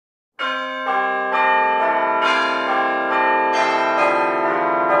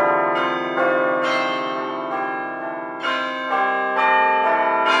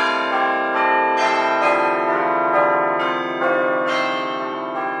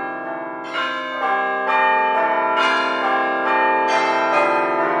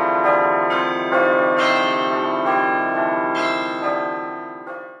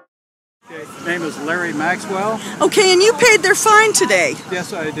Larry Maxwell. Okay, and you paid their fine today.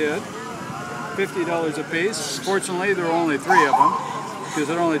 Yes, I did. $50 a piece. Fortunately, there were only 3 of them, because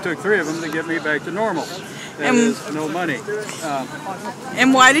it only took 3 of them to get me back to normal. That is no money.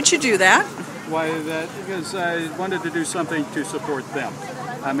 And why did you do that? Why that? Because I wanted to do something to support them.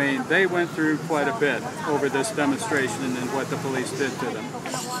 I mean, they went through quite a bit over this demonstration and what the police did to them.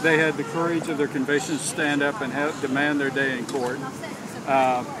 They had the courage of their convictions to stand up and demand their day in court.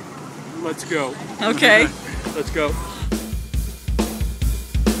 Let's go. Okay. Let's go.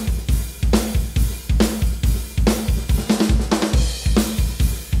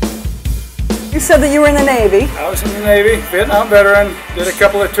 You said that you were in the Navy. I was in the Navy, Vietnam veteran, did a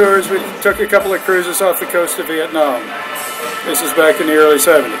couple of tours, we took a couple of cruises off the coast of Vietnam. This is back in the early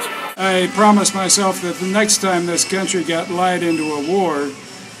 70s. I promised myself that the next time this country got lied into a war,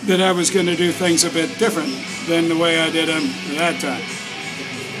 that I was going to do things a bit different than the way I did them that time.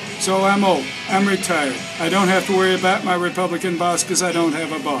 So I'm old, I'm retired. I don't have to worry about my Republican boss because I don't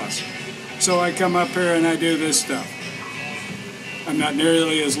have a boss. So I come up here and I do this stuff. I'm not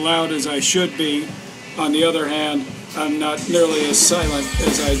nearly as loud as I should be. On the other hand, I'm not nearly as silent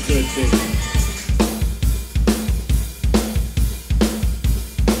as I could be.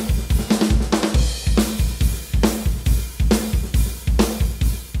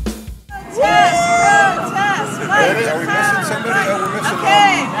 Are we missing somebody? Oh, we're missing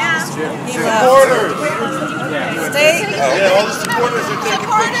Supporters! all the supporters are taking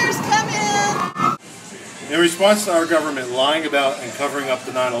pictures. Come in! In response to our government lying about and covering up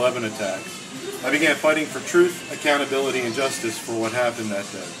the 9/11 attacks, I began fighting for truth, accountability, and justice for what happened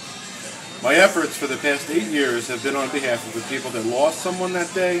that day. My efforts for the past 8 years have been on behalf of the people that lost someone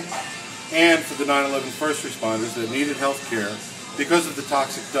that day and for the 9/11 first responders that needed health care because of the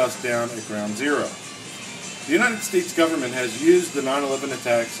toxic dust down at Ground Zero. The United States government has used the 9/11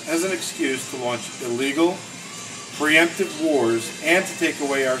 attacks as an excuse to launch illegal, preemptive wars and to take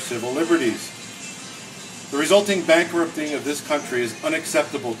away our civil liberties. The resulting bankrupting of this country is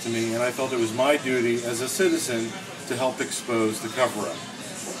unacceptable to me, and I felt it was my duty as a citizen to help expose the cover-up.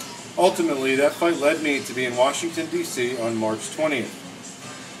 Ultimately, that fight led me to be in Washington, D.C. on March 20th.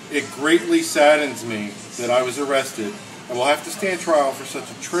 It greatly saddens me that I was arrested and will have to stand trial for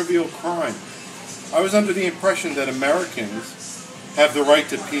such a trivial crime. I was under the impression that Americans have the right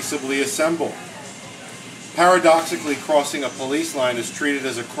to peaceably assemble. Paradoxically, crossing a police line is treated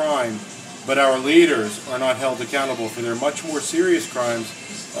as a crime, but our leaders are not held accountable for their much more serious crimes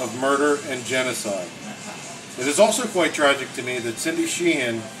of murder and genocide. It is also quite tragic to me that Cindy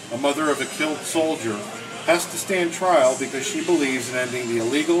Sheehan, a mother of a killed soldier, has to stand trial because she believes in ending the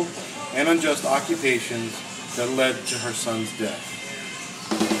illegal and unjust occupations that led to her son's death.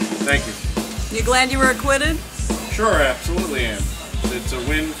 Thank you. You glad you were acquitted? Sure, absolutely am. It's a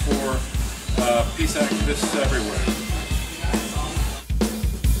win for peace activists everywhere.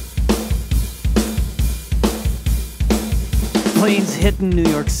 Planes hitting New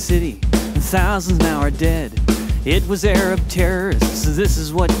York City, and thousands now are dead. It was Arab terrorists, this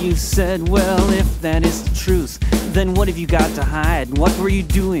is what you said. Well, if that is the truth, then what have you got to hide? What were you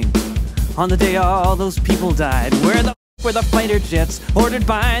doing on the day all those people died? Where the were the fighter jets ordered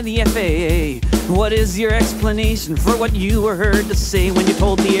by the FAA? What is your explanation for what you were heard to say when you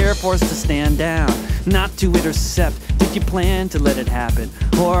told the Air Force to stand down, not to intercept? Did you plan to let it happen,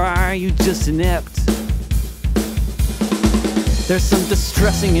 or are you just inept? There's some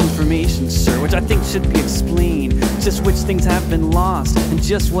distressing information, sir, which I think should be explained. Just which things have been lost and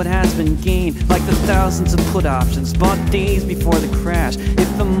just what has been gained. Like the thousands of put options bought days before the crash.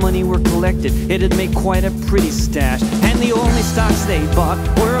 If the money were collected, it'd make quite a pretty stash. And the only stocks they bought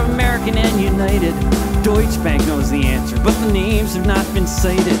were American and United. Deutsche Bank knows the answer, but the names have not been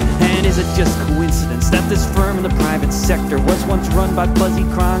cited. And is it just coincidence that this firm in the private sector was once run by Buzzy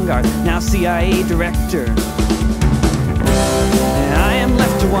Krongard, now CIA director? I am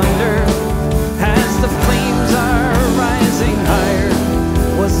left to wonder, as the flames are rising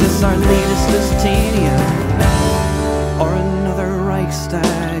higher, was this our latest Lusitania?